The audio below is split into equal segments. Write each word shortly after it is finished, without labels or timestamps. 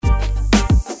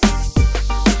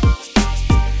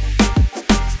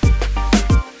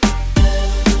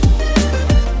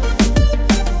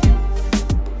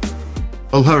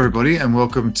Well, hello, everybody, and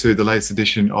welcome to the latest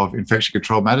edition of Infection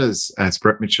Control Matters. It's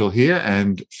Brett Mitchell here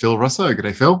and Phil Russo.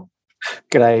 G'day, Phil.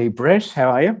 G'day, Brett.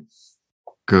 How are you?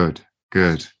 Good.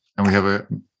 And we have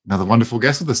another wonderful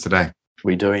guest with us today.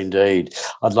 We do indeed.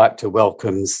 I'd like to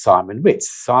welcome Simon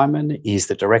Witts. Simon is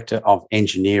the Director of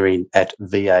Engineering at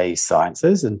VA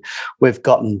Sciences, and we've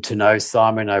gotten to know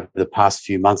Simon over the past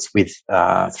few months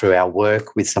through our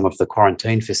work with some of the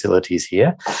quarantine facilities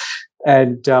here.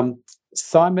 And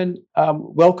Simon,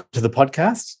 welcome to the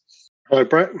podcast. Hello,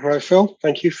 Brett. Hello, Phil.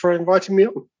 Thank you for inviting me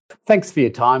on. Thanks for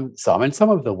your time, Simon. Some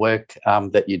of the work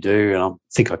that you do, and I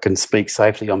think I can speak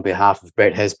safely on behalf of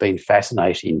Brett, has been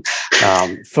fascinating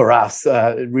for us,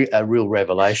 a real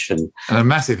revelation. And a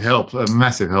massive help to us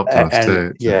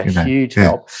too. Yeah, huge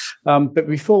help. But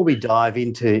before we dive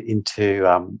into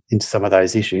some of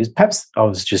those issues, perhaps I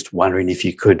was just wondering if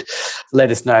you could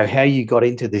let us know how you got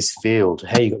into this field,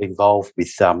 how you got involved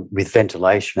with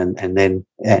ventilation and then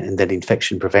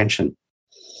infection prevention.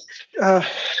 A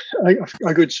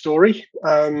good story.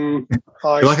 You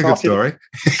like a good story?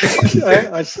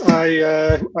 I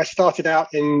started out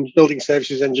in building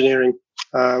services engineering,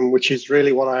 which is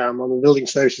really what I am. I'm a building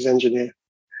services engineer,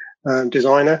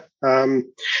 designer.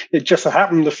 It just so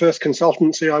happened the first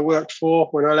consultancy I worked for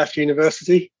when I left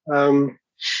university, right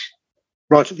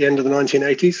at the end of the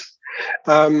 1980s,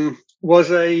 was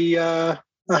a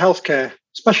healthcare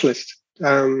specialist,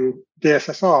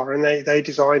 DSSR, and they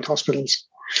designed hospitals.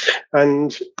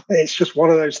 And it's just one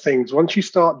of those things. Once you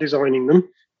start designing them,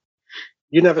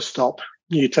 you never stop.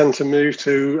 You tend to move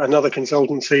to another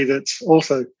consultancy that's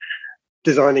also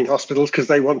designing hospitals because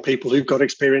they want people who've got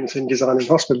experience in designing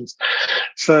hospitals.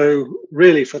 So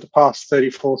really for the past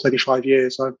 35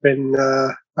 years, I've been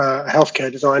a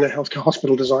healthcare designer, healthcare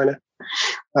hospital designer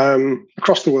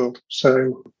across the world.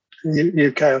 So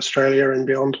UK, Australia and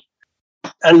beyond.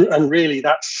 And really,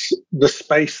 that's the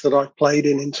space that I've played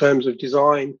in terms of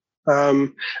design.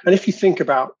 And if you think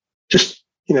about just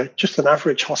an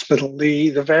average hospital, the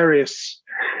various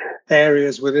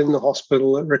areas within the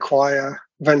hospital that require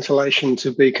ventilation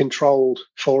to be controlled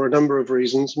for a number of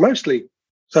reasons, mostly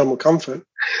thermal comfort,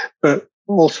 but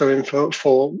also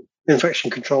for infection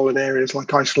control in areas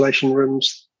like isolation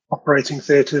rooms, operating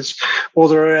theatres, or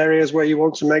there are areas where you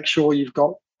want to make sure you've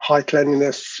got high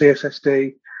cleanliness,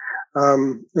 CSSD,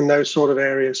 and those sort of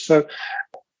areas. So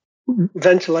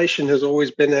ventilation has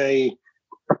always been a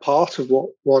part of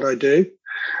what I do.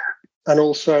 And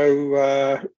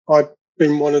also I've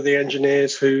been one of the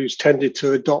engineers who's tended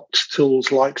to adopt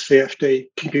tools like CFD,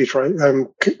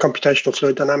 computational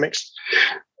fluid dynamics,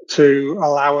 to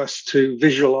allow us to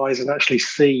visualize and actually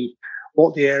see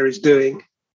what the air is doing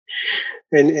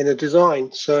in a design.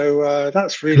 So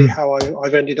that's really how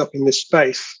I've ended up in this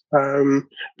space.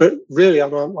 But really,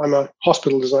 I'm a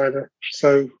hospital designer.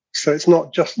 So it's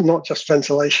not just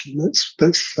ventilation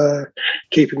that's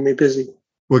keeping me busy.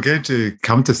 We're going to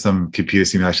come to some computer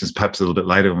simulations perhaps a little bit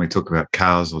later when we talk about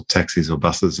cars or taxis or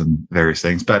buses and various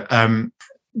things. But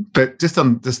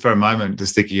just for a moment,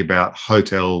 just thinking about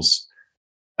hotels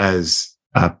as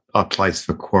a place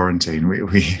for quarantine.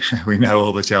 We know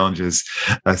all the challenges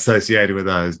associated with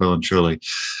those, well and truly.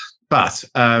 But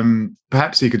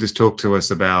perhaps you could just talk to us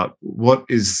about why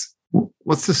is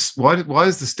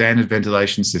the standard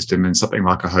ventilation system in something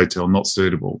like a hotel not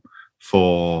suitable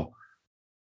for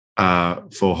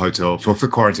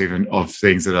quarantine of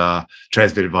things that are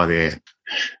transmitted by the air?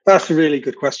 That's a really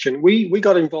good question. We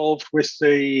got involved with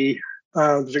the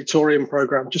Victorian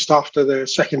program just after the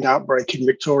second outbreak in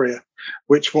Victoria,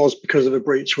 which was because of a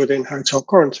breach within hotel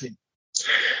quarantine.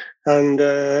 And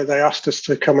they asked us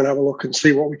to come and have a look and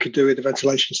see what we could do with the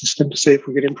ventilation system to see if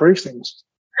we could improve things.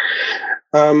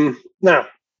 Now,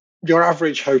 your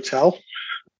average hotel.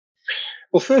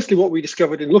 Well, firstly, what we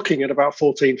discovered in looking at about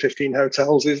 14, 15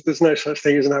 hotels is there's no such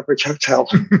thing as an average hotel.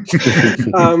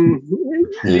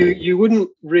 You wouldn't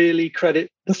really credit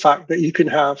the fact that you can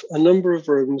have a number of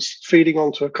rooms feeding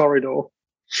onto a corridor.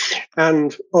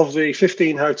 And of the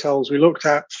 15 hotels we looked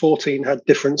at, 14 had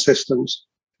different systems.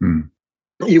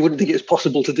 You wouldn't think it's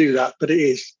possible to do that, but it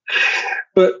is.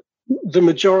 But the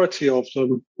majority of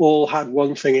them all had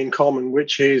one thing in common,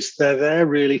 which is they're there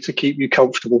really to keep you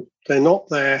comfortable. They're not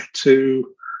there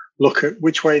to look at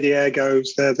which way the air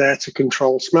goes. They're there to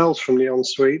control smells from the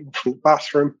ensuite, from the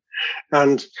bathroom,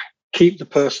 and keep the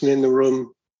person in the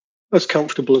room as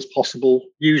comfortable as possible,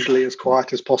 usually as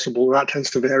quiet as possible. That tends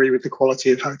to vary with the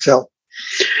quality of hotel.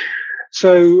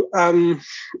 So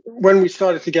when we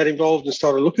started to get involved and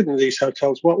started looking at these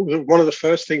hotels, one of the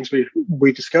first things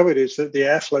we discovered is that the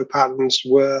airflow patterns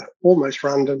were almost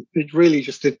random. It really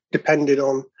just depended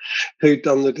on who'd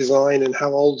done the design and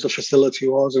how old the facility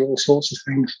was and all sorts of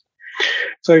things.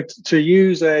 So to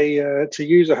use a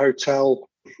hotel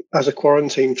as a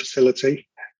quarantine facility,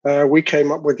 we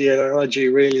came up with the analogy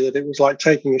really that it was like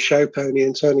taking a show pony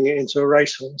and turning it into a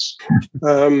racehorse,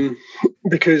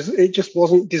 because it just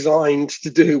wasn't designed to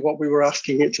do what we were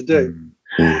asking it to do.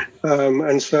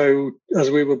 And so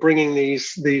as we were bringing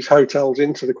these hotels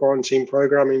into the quarantine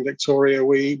program in Victoria,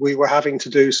 we were having to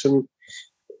do some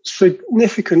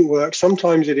significant work.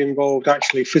 Sometimes it involved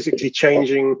actually physically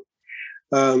changing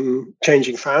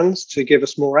fans to give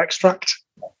us more extract.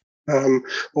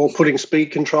 Or putting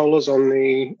speed controllers on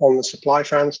the supply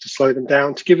fans to slow them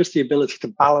down, to give us the ability to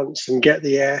balance and get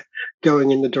the air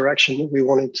going in the direction that we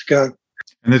wanted to go.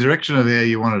 And the direction of the air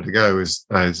you wanted to go is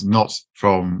not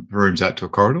from rooms out to a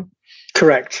corridor?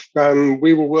 Correct.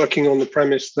 We were working on the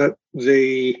premise that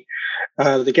the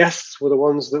guests were the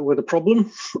ones that were the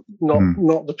problem,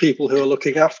 not the people who are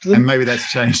looking after them. And maybe that's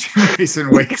changed in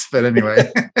recent weeks, but anyway.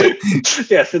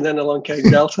 Yes, and then along came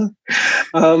Delta.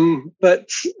 So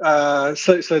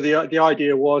the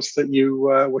idea was that you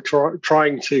were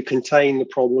trying to contain the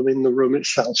problem in the room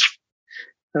itself,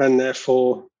 and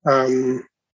therefore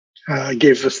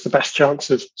give us the best chance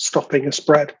of stopping a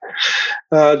spread.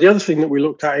 The other thing that we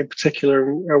looked at in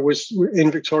particular was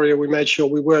in Victoria, we made sure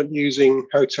we weren't using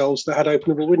hotels that had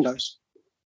openable windows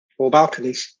or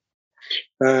balconies,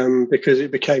 because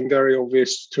it became very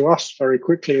obvious to us very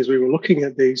quickly as we were looking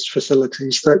at these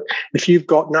facilities that if you've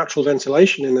got natural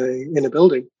ventilation in a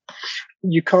building,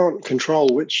 you can't control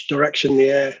which direction the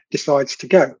air decides to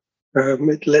go.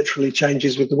 It literally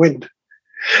changes with the wind.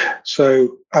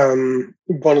 So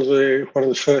one of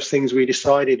the first things we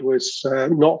decided was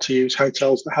not to use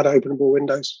hotels that had openable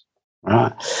windows.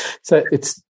 Right. So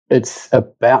it's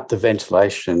about the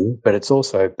ventilation, but it's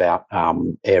also about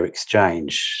air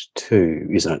exchange too,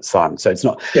 isn't it, Simon? So it's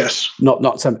not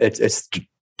it's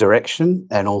direction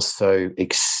and also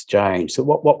exchange. So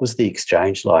what was the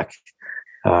exchange like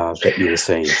that you were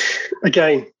seeing?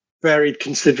 Again, varied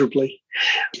considerably.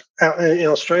 In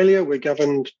Australia, we're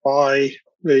governed by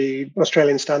the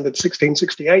Australian Standard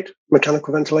 1668,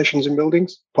 Mechanical Ventilations in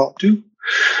Buildings, Part 2.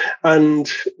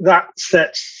 And that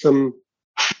sets some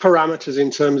parameters in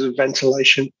terms of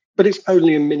ventilation, but it's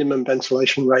only a minimum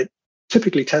ventilation rate,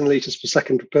 typically 10 litres per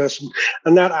second per person.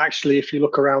 And that actually, if you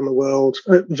look around the world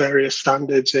at various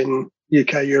standards in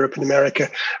UK, Europe and America,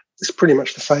 it's pretty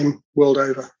much the same world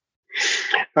over.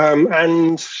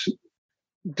 And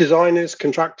designers,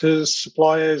 contractors,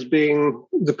 suppliers being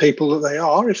the people that they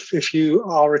are, if you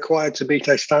are required to meet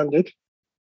a standard,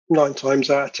 9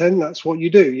 times out of 10, that's what you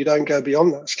do. You don't go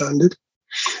beyond that standard.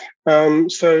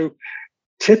 So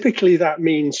typically that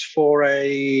means if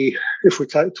we're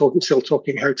still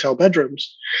talking hotel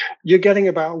bedrooms, you're getting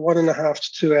about 1.5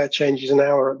 to 2 air changes an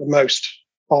hour at the most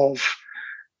of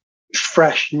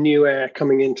fresh new air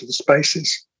coming into the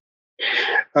spaces.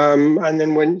 And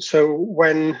then when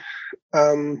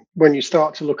you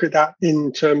start to look at that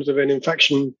in terms of an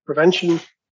infection prevention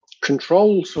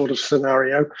control sort of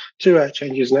scenario, 2 air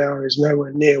changes an hour is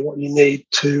nowhere near what you need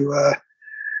to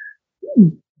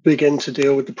begin to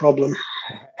deal with the problem.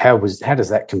 How does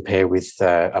that compare with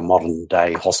a modern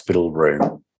day hospital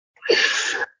room?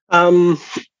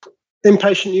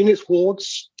 Inpatient units,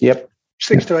 wards. Yep.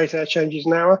 6 to 8 air changes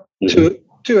an hour. Mm-hmm.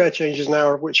 Two air changes an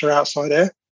hour of which are outside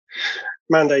air,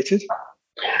 mandated.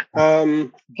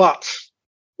 But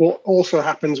what also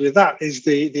happens with that is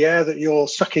the air that you're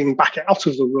sucking back out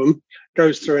of the room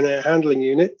goes through an air handling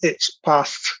unit. It's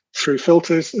passed through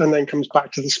filters and then comes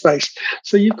back to the space.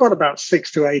 So you've got about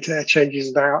 6 to 8 air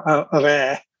changes now of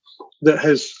air that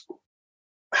has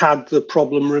had the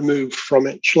problem removed from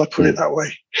it. Shall I put it that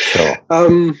way? Sure.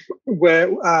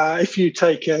 Where if you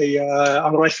take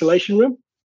an isolation room,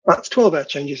 that's 12 air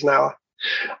changes an hour.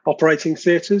 Operating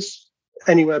theatres,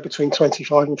 anywhere between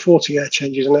 25 and 40 air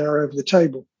changes an hour over the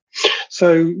table.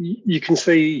 So you can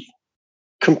see,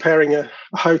 comparing a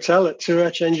hotel at 2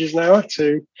 air changes an hour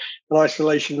to an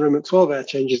isolation room at 12 air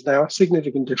changes an hour,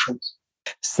 significant difference.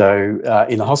 So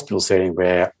in a hospital setting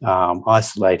where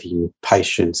isolating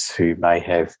patients who may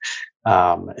have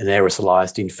an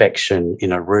aerosolized infection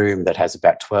in a room that has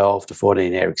about 12 to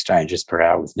 14 air exchanges per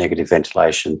hour with negative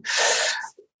ventilation,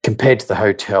 compared to the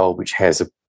hotel, which has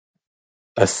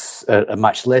a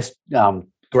much less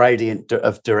gradient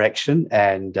of direction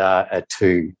and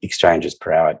 2 exchanges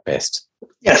per hour at best.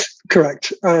 Yes,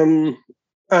 correct. And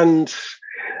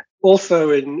Also,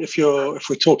 if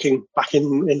we're talking back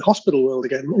in hospital world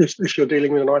again, if you're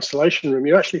dealing with an isolation room,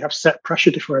 you actually have set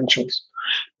pressure differentials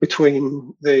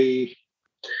between the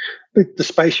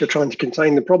space you're trying to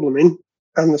contain the problem in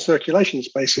and the circulation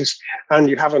spaces, and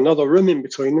you have another room in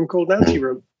between them called an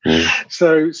anteroom.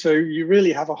 So you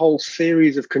really have a whole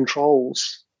series of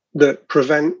controls that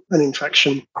prevent an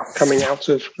infection coming out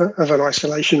of an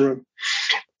isolation room.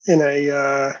 In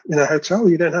a hotel,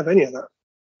 you don't have any of that.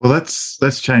 Well,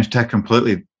 let's change tack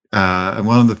completely. And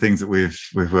one of the things that we've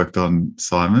worked on,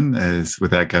 Simon, is,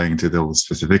 without going into all the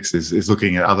specifics, is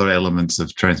looking at other elements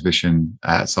of transmission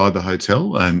outside the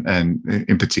hotel, and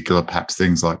in particular, perhaps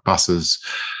things like buses,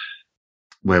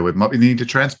 where we might be needing to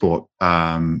transport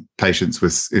patients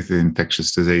with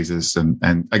infectious diseases,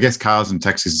 and I guess cars and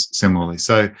taxis similarly.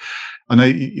 So I know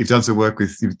you've done some work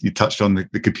with, you touched on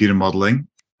the computer modelling.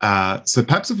 So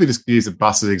perhaps if we just use a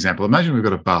bus as an example, imagine we've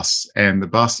got a bus, and the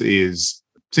bus is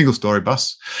single-story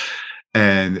bus,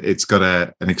 and it's got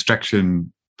an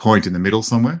extraction point in the middle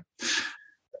somewhere.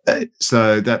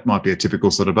 So that might be a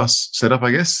typical sort of bus setup,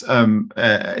 I guess.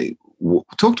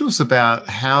 Talk to us about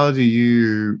how do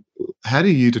you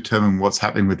determine what's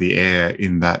happening with the air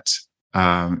in that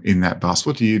bus?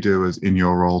 What do you do in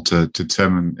your role to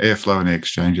determine airflow and air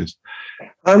exchanges?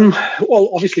 Well,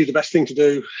 obviously, the best thing to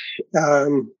do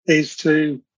is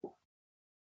to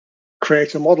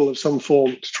create a model of some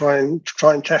form to try and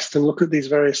test and look at these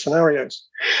various scenarios.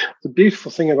 The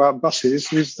beautiful thing about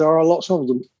buses is there are lots of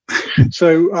them.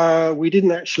 So we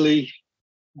didn't actually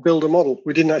build a model.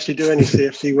 We didn't actually do any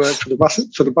CFD work for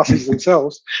the buses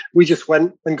themselves. We just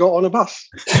went and got on a bus.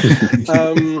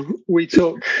 We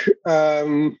took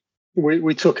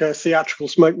a theatrical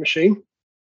smoke machine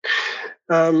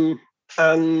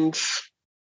and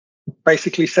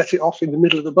basically set it off in the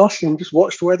middle of the bus and just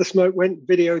watched where the smoke went,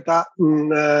 videoed that,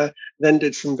 and then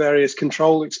did some various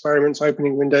control experiments,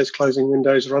 opening windows, closing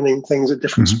windows, running things at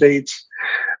different speeds.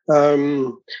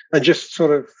 And just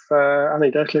sort of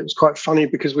anecdotally, it was quite funny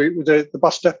because the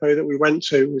bus depot that we went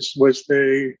to was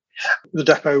the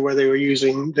depot where they were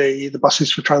using the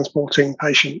buses for transporting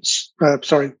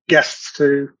guests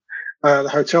to the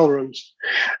hotel rooms.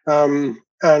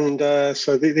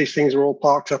 So these things were all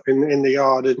parked up in the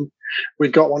yard, and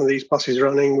we'd got one of these buses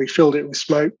running. We filled it with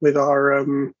smoke with our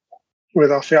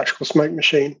theatrical smoke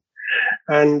machine,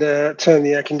 and turned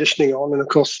the air conditioning on. And of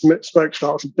course, smoke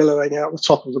started billowing out the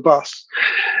top of the bus.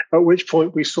 At which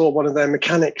point, we saw one of their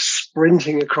mechanics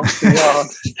sprinting across the yard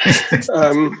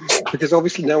because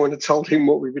obviously no one had told him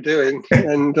what we were doing,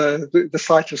 and the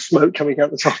sight of smoke coming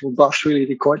out the top of the bus really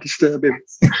did quite disturb him.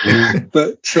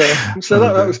 But so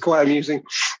that was quite amusing.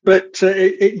 But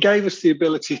it gave us the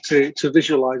ability to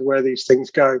visualize where these things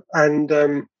go. And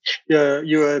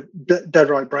you were dead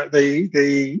right, Brett.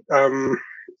 The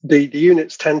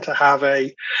units tend to have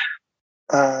an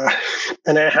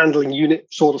air handling unit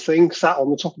sort of thing sat on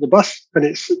the top of the bus, and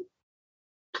it's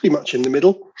pretty much in the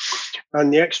middle,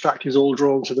 and the extract is all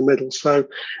drawn to the middle. So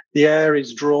the air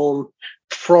is drawn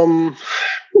from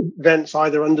vents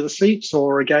either under the seats,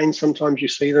 or again, sometimes you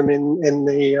see them in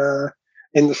the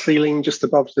ceiling just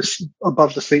above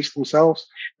the seats themselves,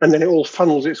 and then it all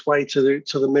funnels its way to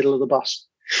the middle of the bus.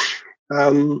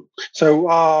 So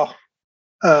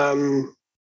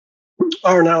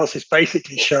our analysis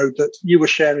basically showed that you were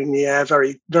sharing the air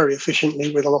very, very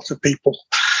efficiently with a lot of people.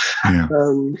 Yeah.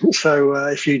 So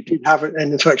if you did have an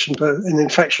infection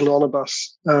on a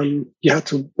bus, you had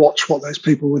to watch what those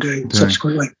people were doing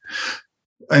subsequently.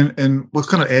 And what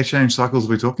kind of air change cycles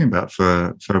are we talking about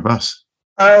for a bus?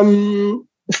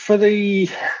 For the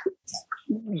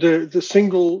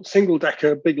single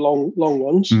decker, big long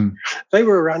ones, they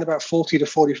were around about 40 to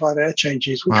 45 air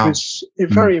changes, which was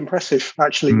very impressive.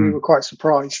 Actually, we were quite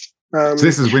surprised. So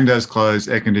this is windows closed,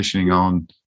 air conditioning on.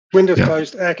 Windows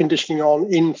closed, air conditioning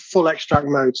on, in full extract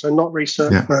mode, so not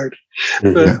recirc mode.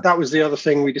 But that was the other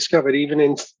thing we discovered.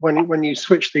 Even when you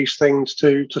switch these things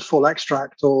to full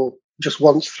extract or just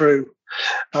once through,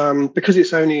 because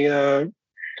it's only a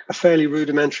fairly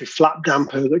rudimentary flap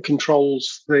damper that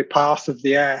controls the path of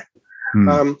the air,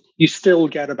 you still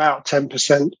get about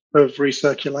 10% of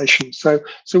recirculation. So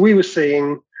we were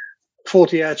seeing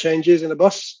 40 air changes in a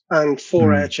bus, and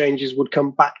 4 air changes would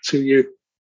come back to you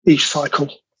each cycle.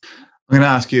 I'm going to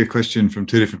ask you a question from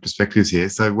 2 different perspectives here.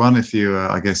 So one, if you were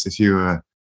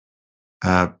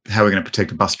how we're going to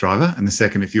protect a bus driver, and the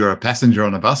second, if you're a passenger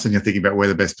on a bus and you're thinking about where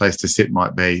the best place to sit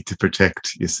might be to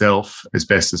protect yourself as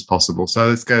best as possible. So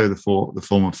let's go the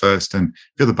former first. And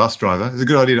if you're the bus driver, is it a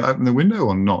good idea to open the window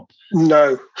or not?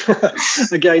 No.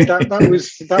 Again, that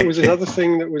was another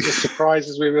thing that was a surprise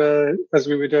as we were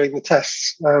doing the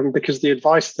tests, because the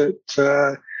advice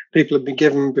that people had been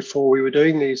given before we were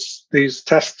doing these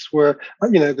tests were,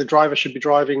 the driver should be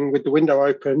driving with the window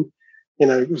open,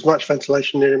 as much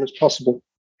ventilation near him as possible,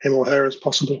 him or her as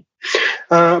possible.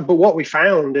 But what we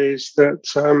found is that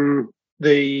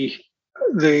the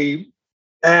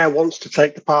air wants to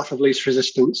take the path of least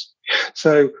resistance.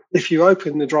 So if you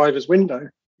open the driver's window,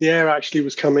 the air actually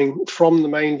was coming from the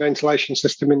main ventilation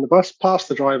system in the bus, past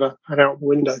the driver and out the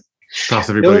window. Past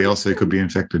everybody else who could be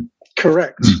infected.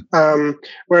 Correct.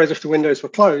 Whereas if the windows were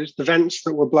closed, the vents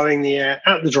that were blowing the air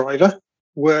at the driver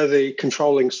were the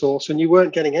controlling source, and you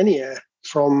weren't getting any air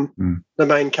from the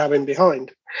main cabin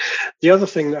behind. The other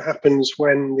thing that happens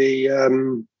when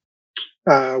the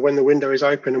window is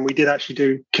open, and we did actually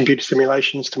do computer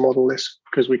simulations to model this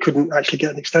because we couldn't actually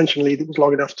get an extension lead that was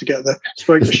long enough to get the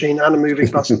smoke machine and a moving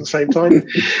bus at the same time.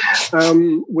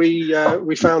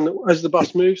 We found that as the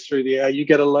bus moves through the air, you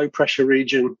get a low pressure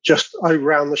region just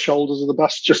around the shoulders of the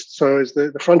bus, just so as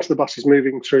the front of the bus is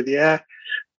moving through the air.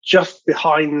 Just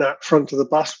behind that front of the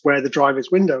bus where the driver's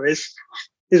window is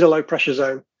a low pressure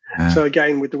zone. So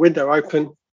again, with the window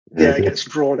open, the air gets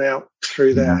drawn out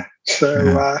through there.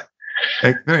 So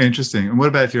very interesting. And what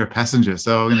about if you're a passenger?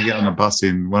 So I'm going to get on a bus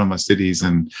in one of my cities,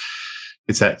 and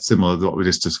it's that similar to what we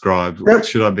just described. Yep.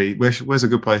 Should I be? Where's a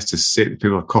good place to sit?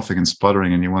 People are coughing and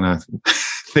sputtering, and you want to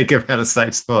think about a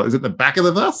safe spot. Is it the back of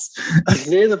the bus? As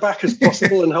near the back as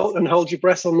possible, and hold your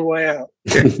breath on the way out.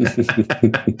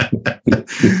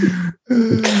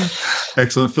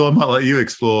 Excellent, Phil. I might let you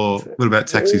explore. What about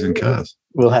taxis and cars?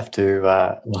 We'll have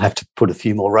to put a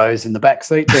few more rows in the back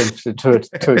seat then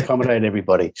to accommodate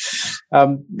everybody.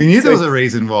 You knew there was a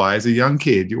reason why, as a young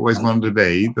kid, you always wanted to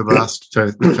be the last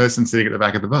person sitting at the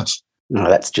back of the bus. No,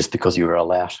 that's just because you were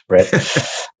allowed, Brett.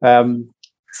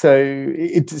 So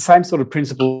it's the same sort of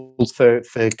principles for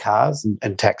cars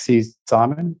and taxis,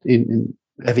 Simon.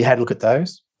 Have you had a look at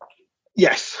those?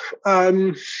 Yes.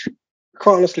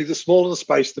 Quite honestly, the smaller the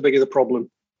space, the bigger the problem.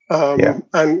 And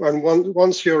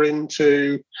once you're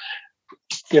into,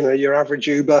 your average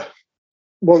Uber,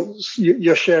 once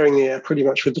you're sharing the air pretty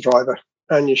much with the driver,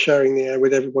 and you're sharing the air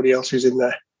with everybody else who's in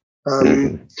there.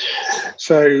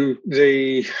 So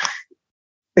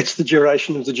it's the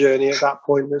duration of the journey at that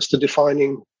point that's the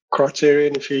defining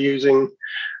criterion. If you're using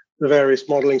the various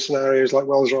modelling scenarios like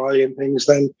Wells-Riley and things,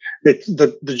 then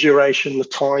the duration, the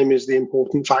time is the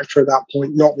important factor at that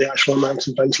point, not the actual amount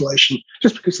of ventilation,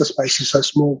 just because the space is so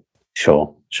small.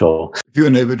 Sure. If you were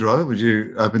an Uber driver, would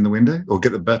you open the window or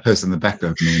get the person in the back to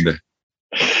open the window?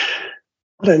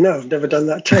 I don't know. I've never done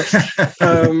that test.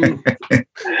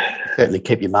 Certainly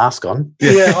keep your mask on.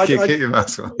 Yeah, keep your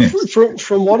mask on. Yes.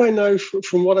 From what I know,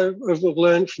 from what I've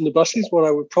learned from the buses, what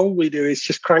I would probably do is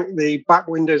just crank the back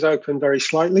windows open very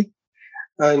slightly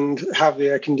and have the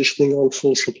air conditioning on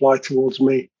full supply towards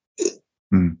me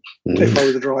if I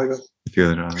were the driver. If you're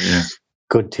the driver, yeah.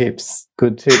 Good tips.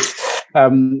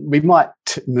 We might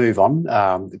move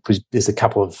on because there's a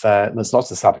couple of there's lots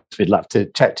of subjects we'd love to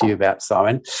chat to you about,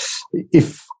 Simon.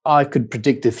 If I could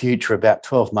predict the future, about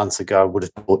 12 months ago, I would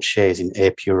have bought shares in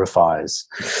air purifiers.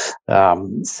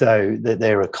 So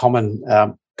they're a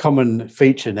common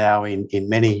feature now in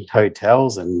many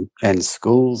hotels and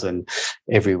schools and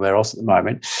everywhere else at the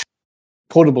moment.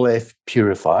 Portable air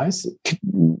purifiers,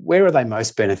 where are they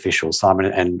most beneficial, Simon,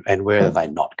 and where are they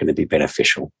not going to be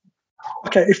beneficial?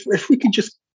 Okay, if we could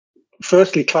just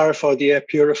firstly clarify the air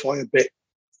purifier bit.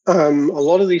 A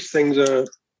lot of these things are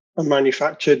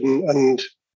manufactured and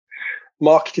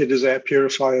marketed as air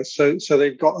purifiers. So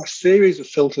they've got a series of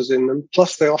filters in them,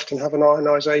 plus they often have an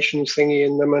ionization thingy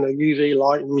in them and a UV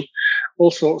light and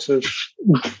all sorts of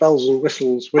bells and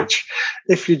whistles, which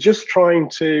if you're just trying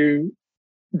to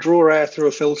draw air through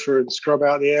a filter and scrub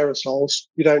out the aerosols,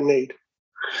 you don't need.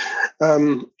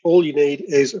 All you need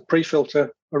is a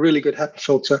pre-filter, a really good HEPA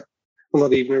filter, well,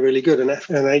 not even a really good, an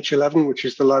H11, which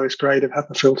is the lowest grade of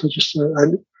HEPA filter,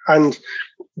 and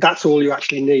that's all you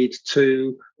actually need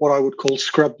to what I would call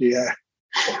scrub the air.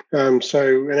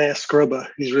 So an air scrubber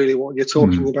is really what you're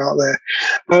talking about there.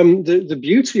 The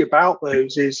beauty about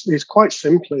those is quite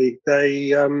simply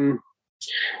the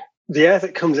air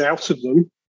that comes out of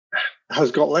them has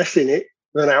got less in it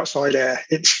than outside air.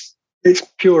 It's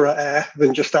purer air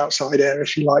than just outside air,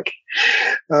 if you like.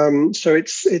 So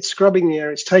it's scrubbing the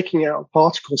air, it's taking out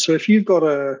particles. So if you've got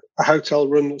a hotel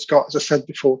room that's got, as I said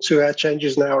before, 2 air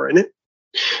changes an hour in it,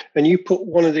 and you put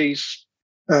one of these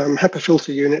HEPA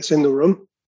filter units in the room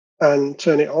and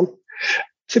turn it on,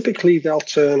 typically they'll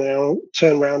turn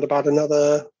around about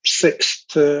another 6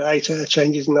 to 8 air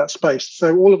changes in that space.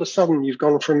 So all of a sudden you've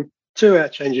gone from 2 air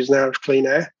changes an hour of clean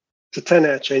air to 10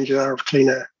 air changes an hour of clean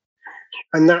air.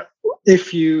 And that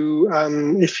if you,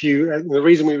 the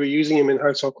reason we were using him in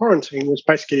hotel quarantine was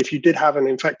basically if you did have an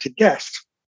infected guest,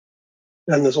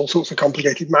 and there's all sorts of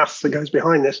complicated maths that goes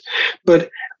behind this,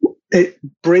 but it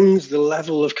brings the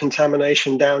level of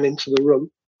contamination down into the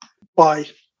room by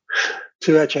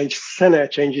 2 air changes. 10 air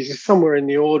changes is somewhere in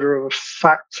the order of a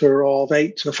factor of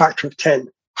 8 to a factor of 10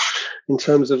 in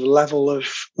terms of level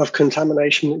of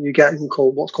contamination that you get in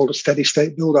what's called a steady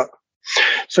state buildup.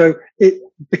 So it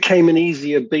became an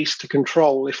easier beast to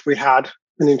control if we had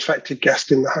an infected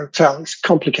guest in the hotel. It's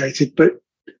complicated, but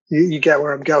you get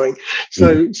where I'm going.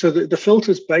 So the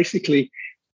filters basically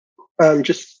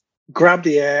just grab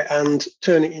the air and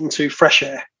turn it into fresh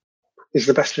air is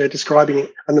the best way of describing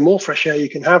it. And the more fresh air you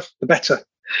can have, the better.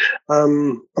 I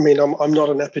mean, I'm not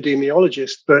an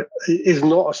epidemiologist, but it is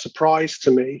not a surprise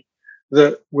to me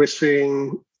that we're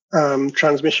seeing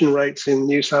transmission rates in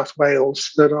New South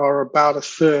Wales that are about a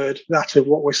third that of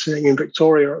what we're seeing in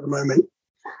Victoria at the moment.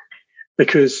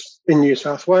 Because in New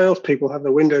South Wales, people have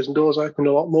their windows and doors open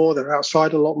a lot more. They're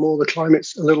outside a lot more. The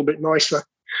climate's a little bit nicer.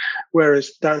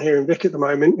 Whereas down here in Vic at the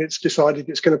moment, it's decided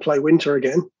it's going to play winter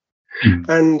again.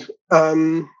 And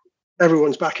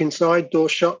everyone's back inside,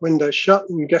 doors shut, windows shut.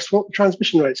 And guess what? The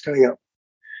transmission rate's going up.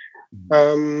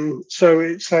 So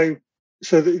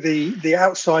the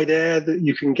outside air that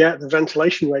you can get, the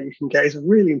ventilation rate you can get is a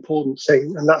really important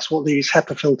thing. And that's what these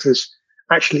HEPA filters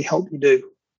actually help you do.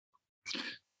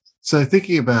 So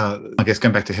thinking about, I guess,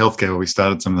 going back to healthcare, where we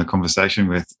started some of the conversation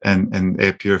with, and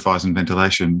air purifiers and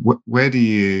ventilation, what do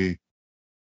you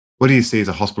see as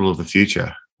a hospital of the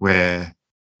future, where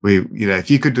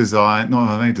if you could design, not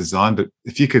only design, but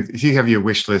if you have your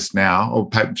wish list now, or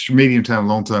perhaps medium-term,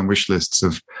 long-term wish lists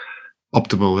of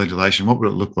optimal ventilation, what would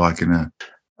it look like in a?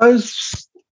 As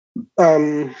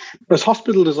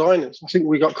hospital designers, I think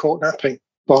we got caught napping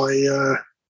by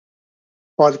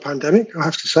the pandemic, I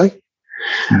have to say.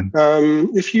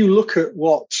 If you look at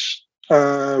what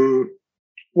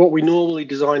we normally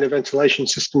design a ventilation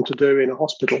system to do in a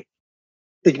hospital,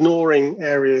 ignoring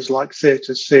areas like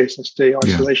theatres, CSSD,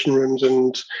 isolation rooms,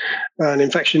 and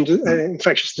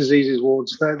infectious diseases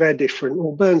wards, they're different,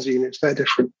 or burns units, they're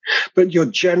different. But your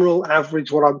general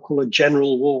average, what I would call a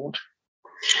general ward,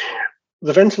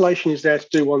 the ventilation is there to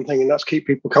do one thing, and that's keep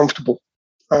people comfortable.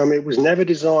 It was never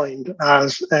designed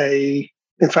as a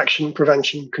infection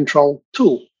prevention control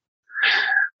tool.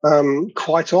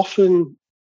 Quite often,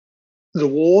 the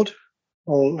ward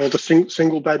or the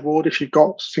single bed ward, if you've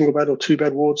got single bed or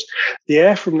 2-bed wards, the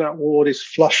air from that ward is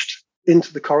flushed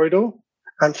into the corridor,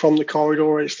 and from the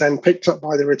corridor, it's then picked up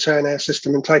by the return air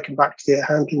system and taken back to the air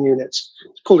handling units.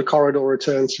 It's called a corridor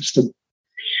return system.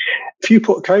 If you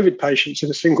put COVID patients in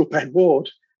a single bed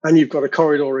ward and you've got a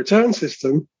corridor return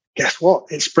system, guess what?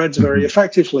 It spreads very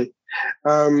effectively.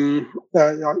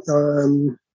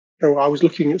 I was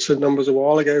looking at some numbers a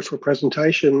while ago for a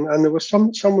presentation, and there was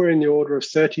somewhere in the order of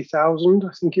 30,000,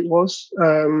 I think it was,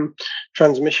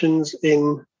 transmissions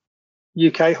in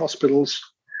UK hospitals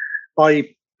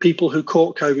by people who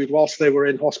caught COVID whilst they were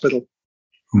in hospital.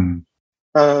 In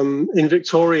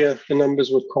Victoria, the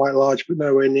numbers were quite large, but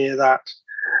nowhere near that.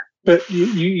 But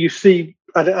you see,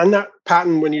 and that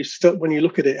pattern, when you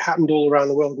look at it, happened all around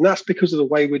the world, and that's because of the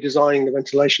way we're designing the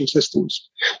ventilation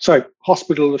systems. So,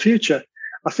 hospital of the future,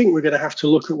 I think we're going to have to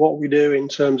look at what we do in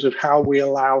terms of how we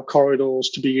allow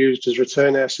corridors to be used as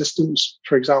return air systems,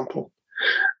 for example.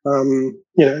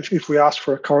 If we ask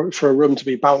for a room to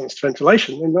be balanced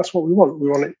ventilation, then that's what we want. We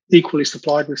want it equally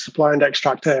supplied with supply and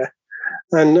extract air.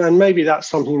 And maybe that's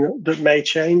something that may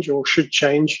change or should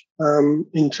change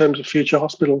in terms of future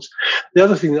hospitals. The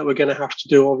other thing that we're going to have to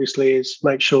do, obviously, is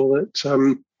make sure that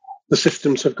the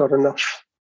systems have got enough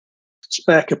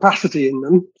spare capacity in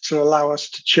them to allow us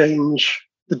to change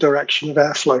the direction of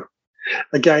airflow.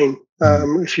 Again,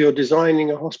 if you're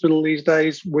designing a hospital these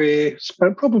days, we're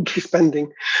probably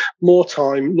spending more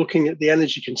time looking at the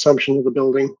energy consumption of the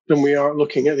building than we are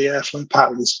looking at the airflow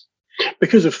patterns,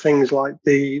 because of things like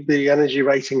the energy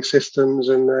rating systems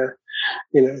and the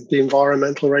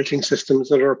environmental rating systems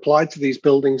that are applied to these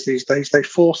buildings these days. They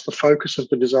force the focus of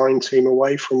the design team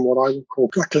away from what I would call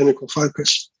a clinical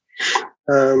focus.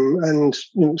 And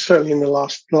certainly in the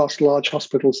last large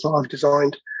hospitals that I've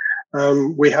designed,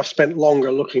 we have spent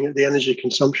longer looking at the energy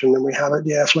consumption than we have at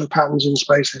the airflow patterns in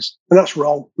spaces. And that's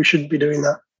wrong. We shouldn't be doing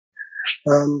that.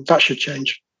 That should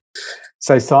change.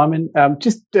 So, Simon,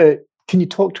 can you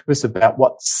talk to us about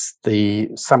what's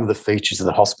some of the features of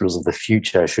the hospitals of the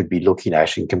future should be looking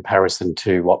at in comparison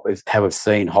to how we've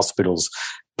seen hospitals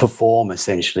perform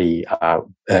essentially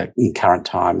in current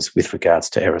times with regards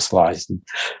to aerosolized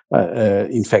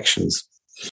infections?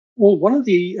 Well, one of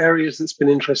the areas that's been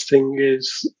interesting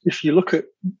is if you look at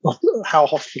how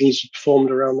hospitals have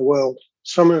performed around the world,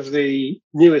 some of the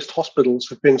newest hospitals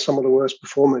have been some of the worst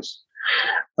performers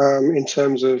in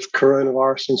terms of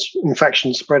coronavirus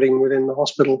infection spreading within the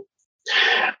hospital.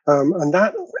 And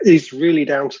that is really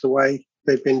down to the way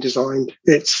they've been designed.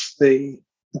 It's the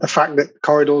fact that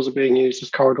corridors are being used as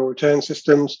corridor return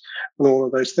systems and all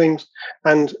of those things,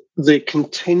 and the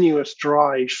continuous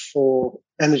drive for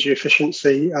energy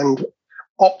efficiency and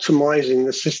optimizing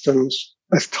the systems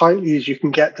as tightly as you can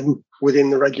get them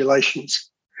within the regulations.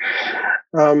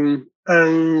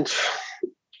 And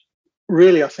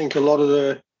really, I think a lot of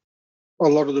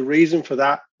the reason for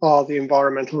that are the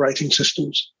environmental rating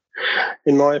systems.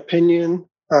 In my opinion,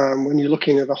 when you're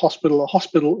looking at a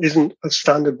hospital isn't a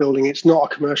standard building. It's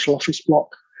not a commercial office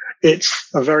block. It's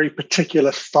a very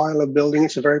particular style of building.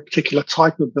 It's a very particular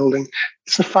type of building.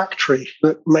 It's a factory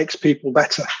that makes people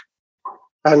better.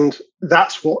 And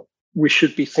that's what we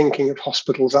should be thinking of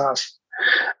hospitals as.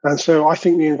 And so I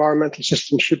think the environmental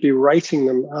system should be rating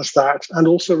them as that and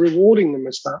also rewarding them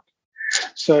as that.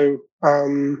 So,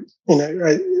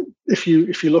 if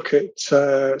you look at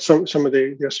some of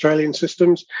the Australian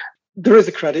systems, there is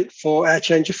a credit for air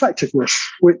change effectiveness,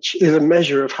 which is a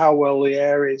measure of how well the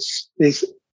air is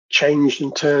changed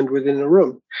and turned within a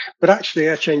room. But actually,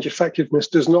 air change effectiveness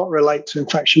does not relate to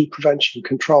infection prevention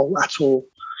control at all.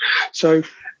 So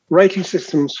rating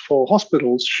systems for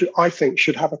hospitals, I think,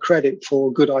 should have a credit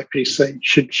for good IPC,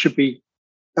 should be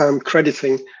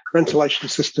crediting ventilation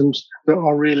systems that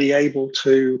are really able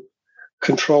to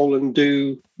control and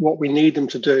do what we need them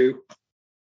to do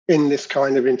in this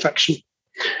kind of infection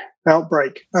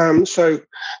outbreak. If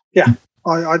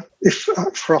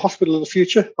for a hospital of the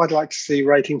future, I'd like to see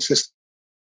rating system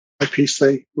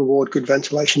IPC reward good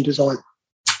ventilation design.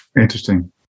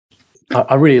 Interesting.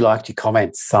 I really liked your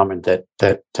comments, Simon, that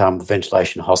the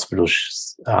ventilation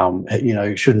hospitals,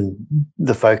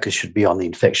 the focus should be on the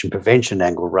infection prevention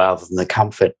angle rather than the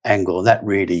comfort angle, and that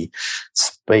really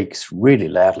speaks really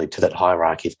loudly to that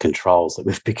hierarchy of controls that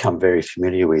we've become very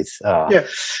familiar with in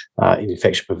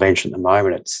infection prevention at the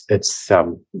moment.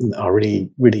 I really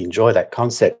enjoy that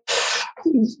concept.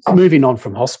 Moving on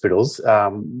from hospitals,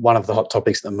 one of the hot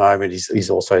topics at the moment is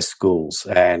also schools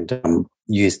and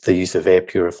the use of air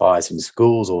purifiers in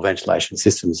schools or ventilation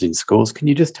systems in schools. Can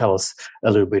you just tell us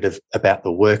a little bit about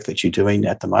the work that you're doing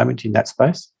at the moment in that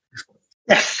space?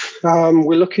 Yes,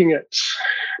 we're looking at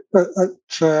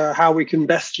how we can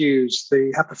best use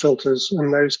the HEPA filters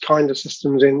and those kind of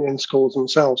systems in schools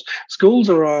themselves. Schools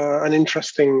are an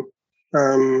interesting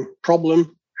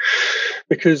problem,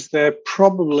 because they're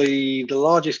probably the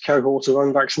largest cohort of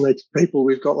unvaccinated people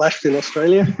we've got left in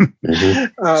Australia.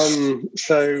 Mm-hmm.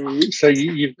 So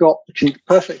you've got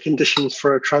perfect conditions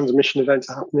for a transmission event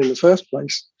to happen in the first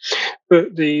place.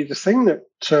 But the thing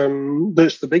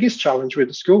that's the biggest challenge with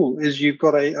the school is you've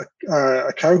got a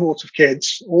cohort of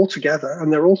kids all together,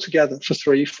 and they're all together for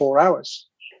 3-4 hours.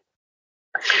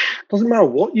 Doesn't matter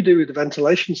what you do with the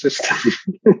ventilation system.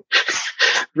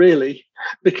 Really,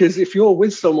 because if you're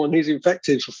with someone who's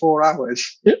infected for 4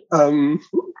 hours,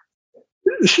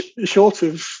 short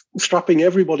of strapping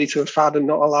everybody to a fan and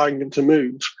not allowing them to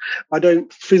move, I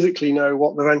don't physically know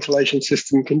what the ventilation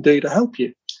system can do to help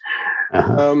you.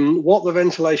 Uh-huh. What the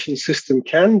ventilation system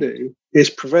can do is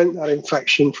prevent that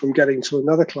infection from getting to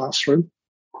another classroom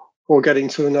or getting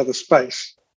to another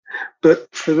space. But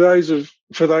for those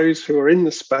who are in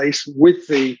the space with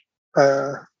the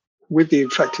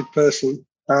infected person,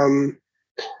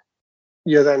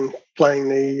 you're then playing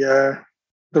the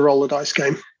roll the dice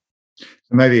game.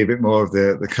 Maybe a bit more of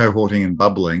the cohorting and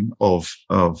bubbling of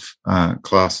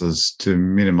classes to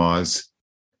minimise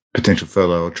potential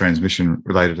furlough or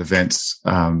transmission-related events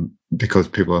because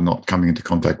people are not coming into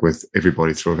contact with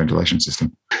everybody through a ventilation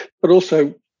system. But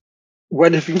also,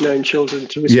 when have you known children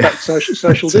to respect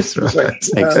social distancing? Right.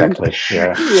 Exactly.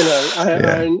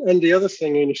 And the other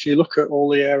thing, and if you look at all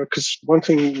the area, because one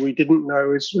thing we didn't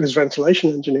know as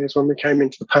ventilation engineers when we came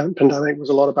into the pandemic was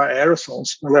a lot about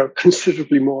aerosols. I know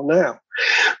considerably more now.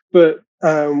 But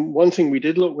one thing we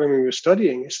did look when we were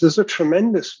studying is there's a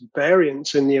tremendous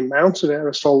variance in the amount of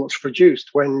aerosol that's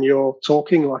produced when you're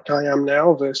talking like I am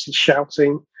now versus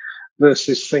shouting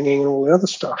versus singing and all the other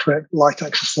stuff, right? Light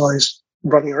exercise,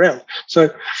 running around.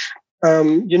 So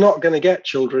you're not going to get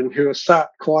children who are sat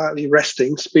quietly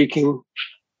resting, speaking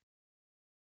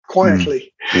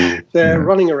quietly. They're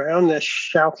running around, they're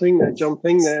shouting, they're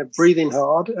jumping, they're breathing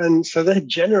hard. And so they're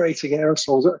generating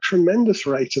aerosols at a tremendous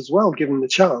rate as well, given the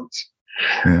chance.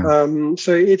 Yeah.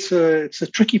 So it's a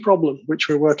tricky problem, which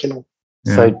we're working on.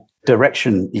 Yeah. So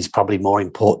Direction is probably more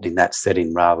important in that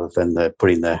setting rather than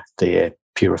putting the air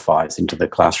purifiers into the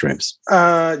classrooms.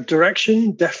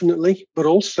 Direction, definitely, but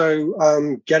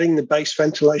also getting the base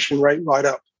ventilation rate right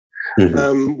up.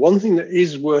 Mm-hmm. One thing that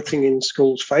is working in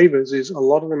schools' favours is a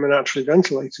lot of them are naturally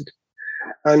ventilated,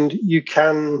 and you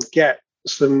can get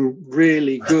some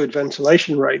really good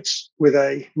ventilation rates with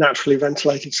a naturally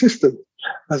ventilated system,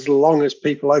 as long as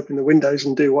people open the windows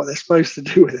and do what they're supposed to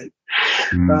do with it.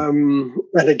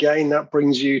 And again, that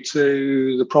brings you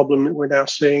to the problem that we're now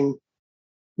seeing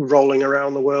rolling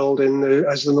around the world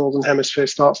as the Northern Hemisphere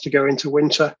starts to go into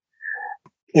winter.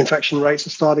 Infection rates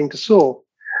are starting to soar.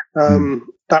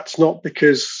 That's not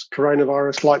because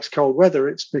coronavirus likes cold weather.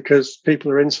 It's because people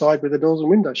are inside with the doors and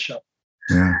windows shut.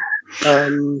 Yeah.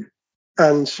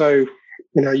 And so,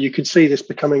 you could see this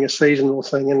becoming a seasonal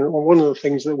thing. And one of the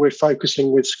things that we're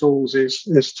focusing with schools is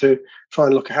to try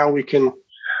and look at how we can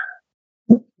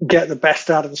get the best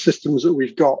out of the systems that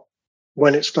we've got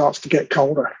when it starts to get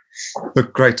colder.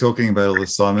 Look, great talking about all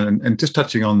this, Simon, and just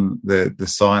touching on the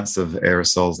science of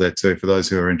aerosols there too, for those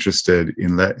who are interested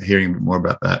in hearing a bit more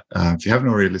about that. If you haven't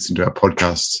already listened to our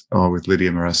podcast with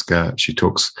Lydia Maraska, she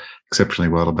talks exceptionally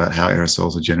well about how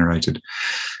aerosols are generated.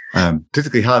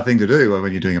 Particularly hard thing to do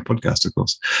when you're doing a podcast, of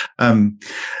course.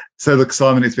 So look,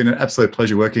 Simon, it's been an absolute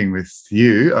pleasure working with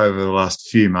you over the last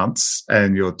few months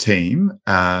and your team.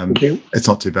 Thank you. It's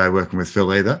not too bad working with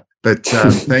Phil either. But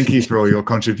thank you for all your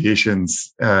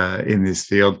contributions in this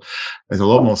field. There's a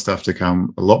lot more stuff to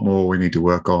come, a lot more we need to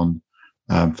work on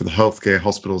for the healthcare,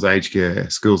 hospitals, aged care,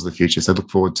 schools of the future. So I look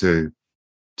forward to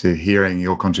hearing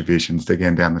your contributions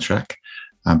again down the track.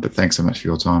 But thanks so much for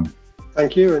your time.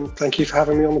 Thank you, and thank you for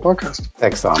having me on the podcast.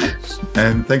 Thanks, Simon.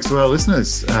 And thanks to our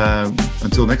listeners.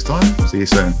 Until next time, see you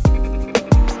soon.